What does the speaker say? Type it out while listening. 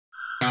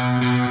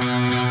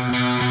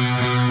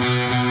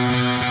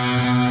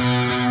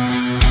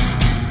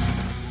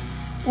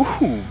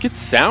Get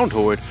sound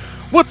horde.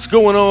 What's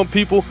going on,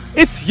 people?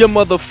 It's your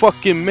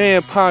motherfucking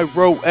man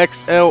Pyro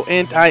XL,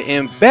 and I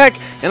am back,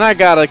 and I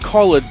got a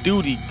Call of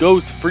Duty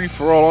Ghost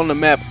free-for-all on the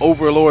map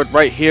Overlord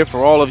right here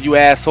for all of you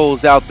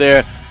assholes out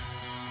there.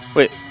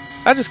 Wait,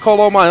 I just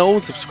called all my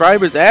own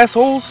subscribers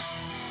assholes?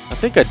 I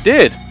think I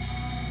did.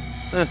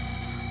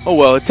 Oh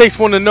well, it takes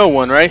one to know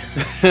one, right?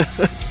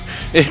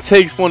 It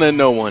takes one to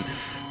know one.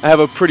 I have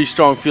a pretty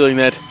strong feeling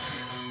that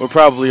we're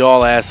probably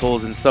all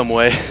assholes in some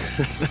way.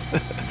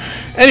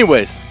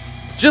 Anyways,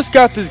 just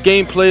got this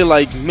gameplay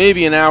like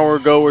maybe an hour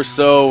ago or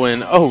so,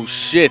 and oh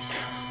shit,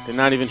 did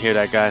not even hear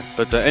that guy.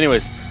 But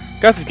anyways,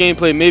 got this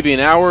gameplay maybe an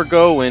hour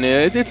ago, and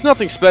it's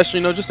nothing special,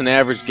 you know, just an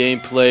average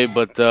gameplay.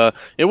 But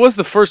it was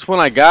the first one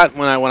I got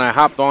when I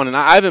hopped on, and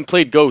I haven't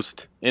played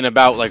Ghost in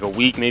about like a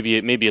week,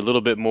 maybe a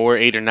little bit more,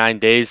 8 or 9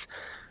 days.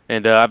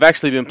 And I've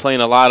actually been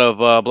playing a lot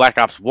of Black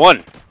Ops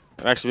 1.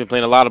 I've actually been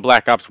playing a lot of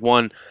Black Ops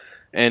 1.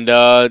 And,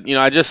 you know,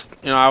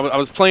 I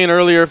was playing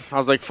earlier. I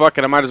was like, fuck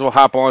it, I might as well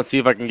hop on and see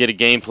if I can get a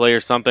gameplay or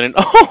something. And,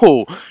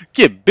 oh,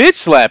 get bitch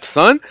slapped,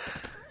 son.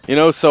 You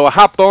know, so I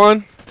hopped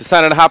on,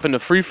 decided to hop into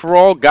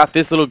free-for-all, got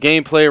this little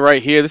gameplay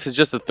right here. This is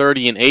just a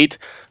 30 and 8.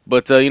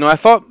 But, you know, I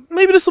thought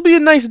maybe this will be a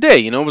nice day.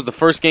 You know, it was the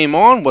first game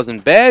on,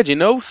 wasn't bad, you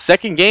know.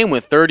 Second game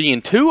went 30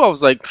 and 2. I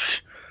was like,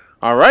 psh,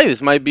 all right,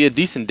 this might be a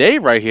decent day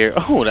right here.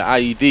 Oh, the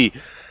IED.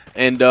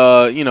 And,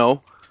 you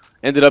know,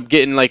 ended up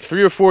getting like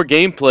 3 or 4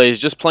 gameplays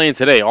just playing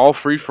today, all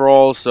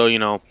free-for-all, so, you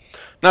know,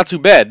 not too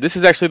bad. This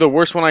is actually the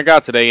worst one I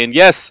got today, and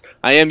yes,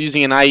 I am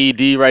using an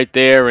IED right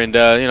there, and,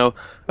 you know,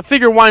 I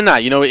figure why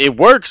not? You know, it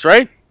works,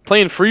 right?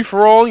 Playing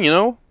free-for-all, you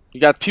know,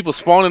 you got people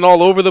spawning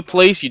all over the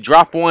place, you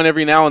drop one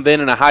every now and then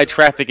in a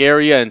high-traffic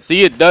area, and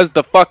see, it does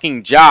the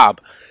fucking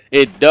job.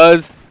 It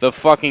does the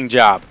fucking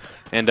job.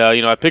 And,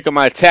 you know, I pick up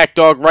my attack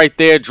dog right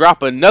there,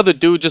 drop another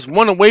dude, just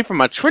one away from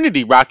my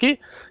Trinity rocket,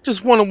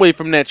 just one away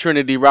from that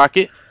Trinity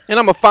rocket. And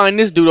I'm going to find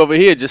this dude over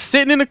here just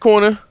sitting in the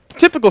corner.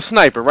 Typical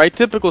sniper, right?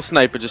 Typical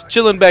sniper. Just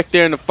chilling back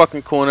there in the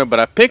fucking corner. But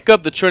I pick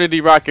up the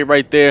Trinity rocket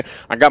right there.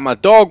 I got my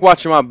dog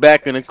watching my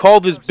back. And then call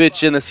this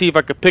bitch in to see if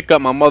I could pick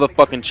up my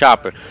motherfucking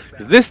chopper.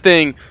 Because this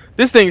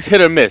thing's hit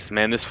or miss,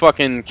 man. This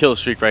fucking kill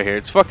streak right here.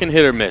 It's fucking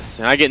hit or miss.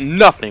 And I get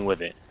nothing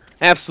with it.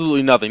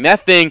 Absolutely nothing.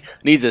 That thing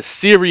needs a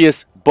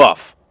serious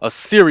buff. A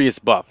serious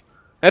buff.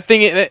 That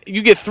thing,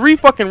 you get 3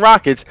 fucking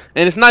rockets.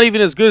 And it's not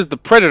even as good as the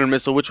Predator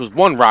missile, which was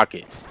 1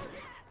 rocket.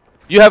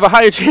 You have a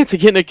higher chance of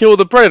getting a kill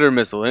with a Predator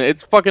missile, and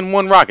it's fucking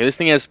 1 rocket. This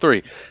thing has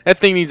 3.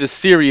 That thing needs a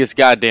serious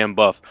goddamn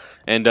buff.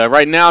 And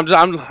right now,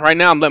 I'm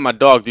letting my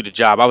dog do the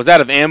job. I was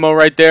out of ammo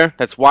right there.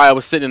 That's why I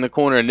was sitting in the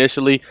corner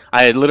initially.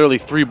 I had literally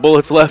 3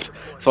 bullets left,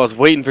 so I was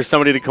waiting for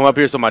somebody to come up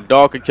here so my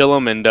dog could kill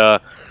him. And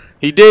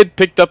he did.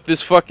 Picked up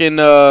this fucking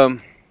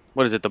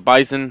what is it? The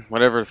Bison,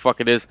 whatever the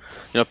fuck it is.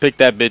 You know, picked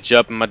that bitch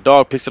up, and my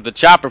dog picks up the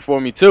chopper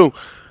for me too.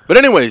 But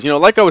anyways, you know,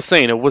 like I was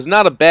saying, it was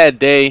not a bad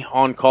day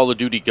on Call of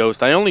Duty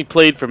Ghost. I only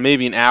played for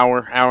maybe an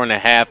hour, hour and a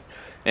half,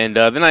 and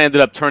then I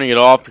ended up turning it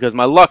off because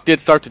my luck did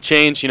start to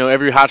change. You know,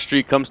 every hot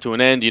streak comes to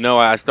an end. You know,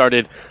 I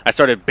started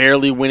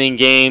barely winning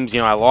games.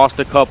 You know, I lost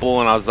a couple,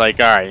 and I was like,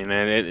 all right,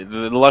 man,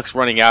 the luck's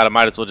running out. I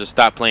might as well just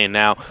stop playing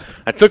now.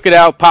 I took it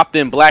out, popped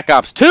in Black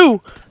Ops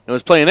 2, and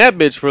was playing that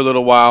bitch for a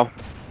little while.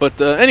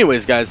 But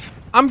anyways, guys,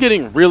 I'm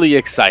getting really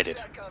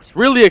excited.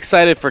 Really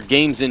excited for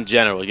games in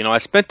general. You know, I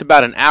spent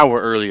about an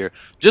hour earlier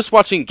just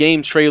watching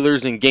game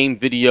trailers and game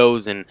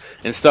videos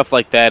and stuff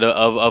like that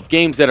of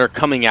games that are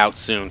coming out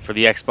soon for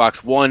the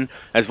Xbox One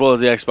as well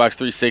as the Xbox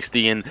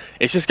 360, and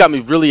it's just got me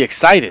really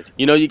excited.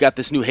 You know, you got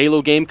this new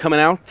Halo game coming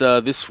out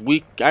this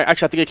week.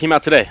 Actually, I think it came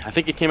out today. I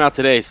think it came out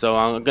today, so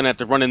I'm going to have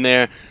to run in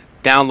there,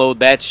 download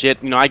that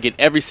shit. You know, I get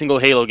every single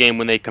Halo game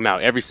when they come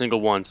out, every single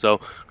one, so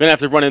I'm going to have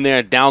to run in there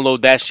and download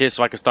that shit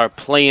so I can start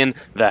playing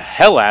the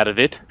hell out of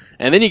it.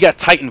 And then you got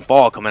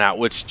Titanfall coming out,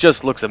 which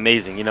just looks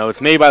amazing. You know,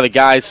 it's made by the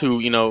guys who,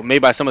 you know,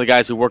 made by some of the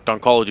guys who worked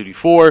on Call of Duty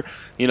 4,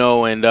 you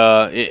know, and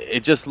it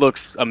just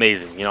looks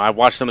amazing. You know, I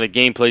watched some of the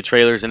gameplay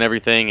trailers and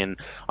everything, and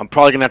I'm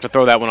probably going to have to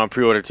throw that one on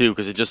pre-order too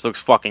because it just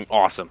looks fucking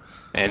awesome.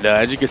 And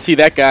as you can see,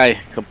 that guy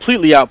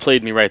completely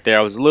outplayed me right there.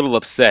 I was a little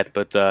upset,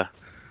 but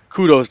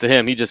kudos to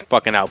him. He just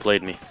fucking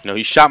outplayed me. You know,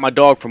 he shot my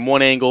dog from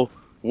one angle,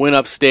 went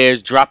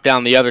upstairs, dropped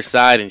down the other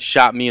side, and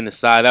shot me in the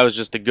side. That was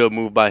just a good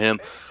move by him.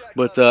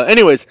 But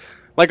anyways,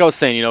 like I was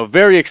saying, you know,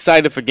 very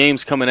excited for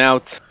games coming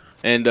out,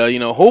 and you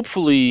know,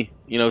 hopefully,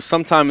 you know,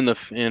 sometime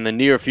in the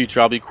near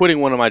future, I'll be quitting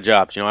one of my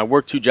jobs. You know, I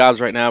work 2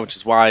 jobs right now, which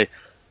is why, you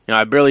know,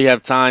 I barely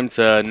have time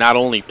to not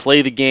only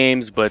play the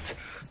games, but,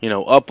 you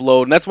know,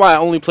 upload. And that's why I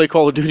only play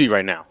Call of Duty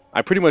right now.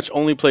 I pretty much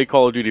only play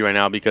Call of Duty right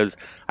now because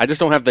I just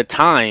don't have the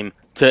time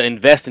to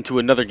invest into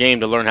another game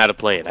to learn how to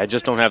play it. I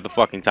just don't have the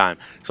fucking time.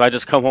 So I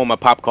just come home, I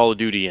pop Call of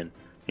Duty in,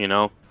 you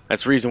know.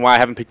 That's the reason why I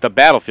haven't picked up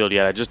Battlefield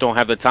yet. I just don't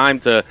have the time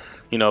to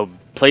you know,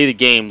 play the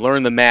game,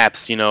 learn the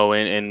maps, you know,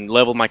 and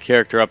level my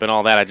character up and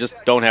all that. I just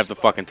don't have the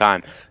fucking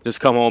time. Just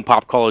come home,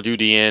 pop Call of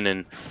Duty in,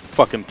 and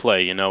fucking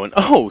play, you know. And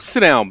oh, sit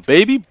down,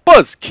 baby.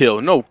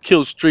 Buzzkill. No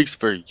kill streaks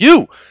for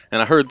you.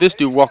 And I heard this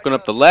dude walking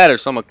up the ladder,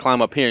 so I'm going to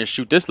climb up here and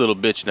shoot this little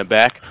bitch in the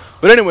back.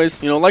 But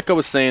anyways, you know, like I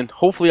was saying,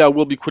 hopefully I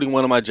will be quitting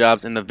one of my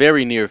jobs in the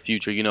very near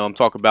future. You know, I'm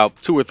talking about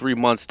 2 or 3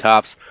 months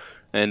tops.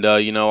 And,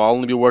 you know, I'll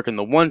only be working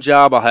the one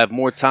job. I'll have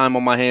more time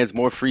on my hands,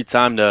 more free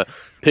time to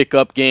pick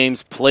up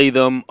games, play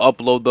them,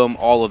 upload them,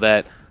 all of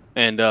that.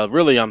 And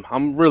really,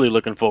 I'm really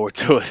looking forward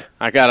to it.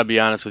 I gotta be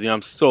honest with you,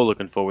 I'm so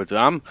looking forward to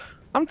it.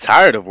 I'm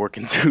tired of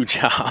working 2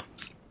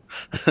 jobs.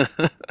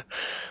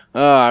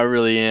 I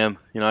really am.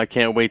 You know, I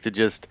can't wait to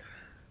just,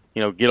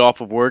 you know, get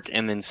off of work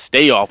and then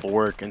stay off of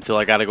work until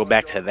I gotta go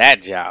back to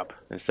that job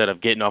instead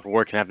of getting off of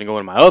work and having to go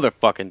to my other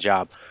fucking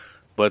job.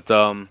 But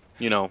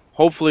you know,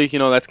 hopefully, you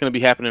know, that's gonna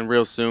be happening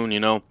real soon. You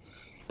know.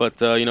 But,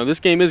 you know,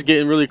 this game is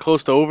getting really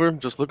close to over.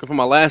 Just looking for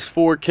my last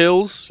 4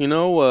 kills, you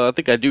know. I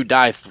think I do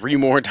die 3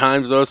 more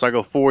times, though, so I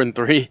go 4 and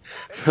 3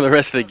 for the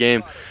rest of the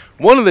game.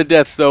 One of the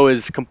deaths, though,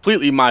 is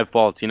completely my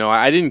fault. You know,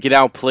 I didn't get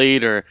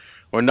outplayed or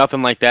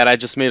nothing like that. I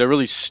just made a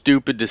really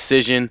stupid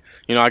decision.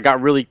 You know, I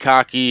got really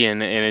cocky,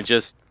 and it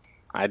just,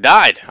 I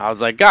died. I was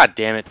like, God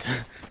damn it.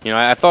 You know,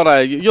 I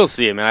thought you'll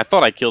see it, man. I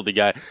thought I killed the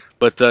guy.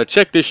 But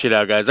check this shit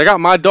out, guys. I got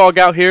my dog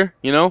out here,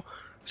 you know.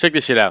 Check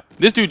this shit out.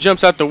 This dude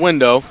jumps out the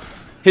window.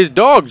 His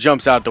dog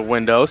jumps out the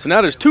window, so now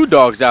there's 2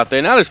 dogs out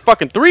there. Now there's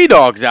fucking 3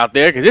 dogs out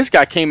there, because this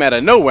guy came out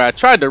of nowhere. I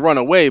tried to run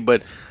away,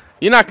 but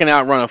you're not going to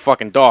outrun a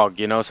fucking dog,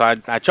 you know? So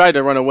I tried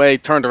to run away,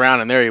 turned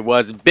around, and there he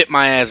was. Bit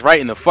my ass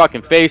right in the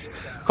fucking face,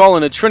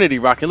 calling a Trinity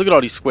rocket. Look at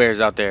all these squares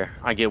out there.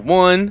 I get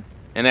 1,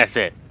 and that's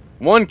it.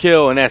 1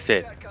 kill, and that's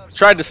it.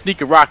 Tried to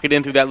sneak a rocket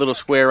in through that little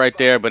square right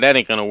there, but that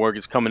ain't going to work.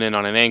 It's coming in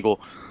on an angle.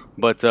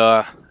 But,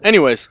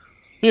 anyways,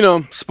 you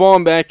know,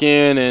 spawn back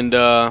in, and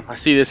I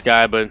see this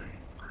guy, but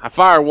I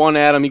fire 1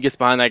 at him. He gets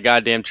behind that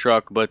goddamn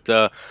truck. But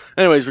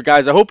anyways,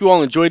 guys, I hope you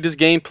all enjoyed this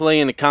gameplay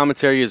and the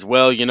commentary as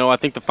well. You know, I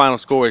think the final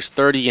score is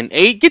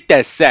 30-8. Get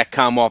that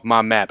SATCOM off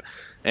my map.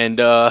 And,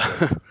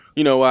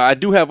 you know, I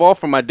do have off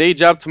from my day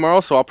job tomorrow,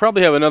 so I'll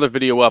probably have another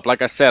video up.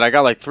 Like I said, I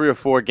got like 3 or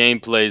 4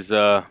 gameplays,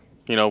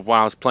 you know,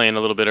 while I was playing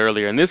a little bit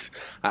earlier. And this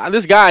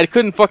guy, I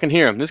couldn't fucking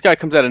hear him. This guy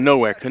comes out of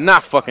nowhere. Could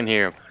not fucking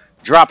hear him.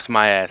 Drops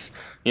my ass.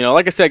 You know,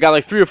 like I said, I got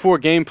like 3 or 4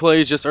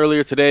 gameplays just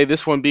earlier today.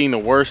 This one being the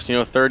worst, you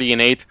know,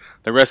 30-8.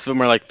 The rest of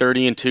them are like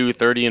 30-2,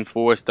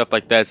 30-4, stuff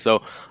like that.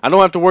 So I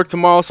don't have to work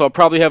tomorrow, so I'll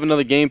probably have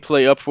another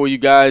gameplay up for you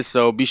guys.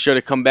 So be sure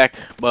to come back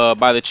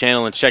by the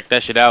channel and check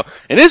that shit out.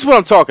 And this is what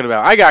I'm talking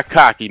about. I got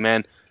cocky,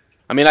 man.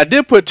 I mean, I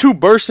did put 2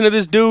 bursts into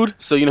this dude,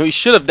 so, you know, he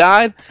should have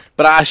died.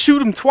 But I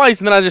shoot him twice,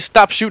 and then I just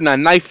stopped shooting. I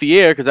knife the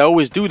air, because I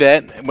always do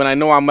that when I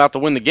know I'm about to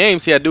win the game.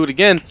 See, I do it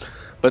again.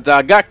 But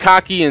I got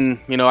cocky, and,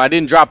 you know, I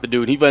didn't drop the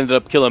dude. He ended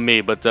up killing me.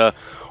 But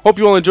hope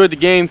you all enjoyed the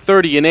game,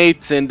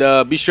 30-8.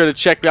 And be sure to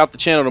check out the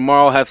channel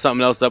tomorrow. I'll have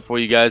something else up for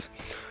you guys.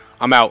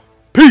 I'm out.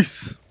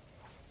 Peace!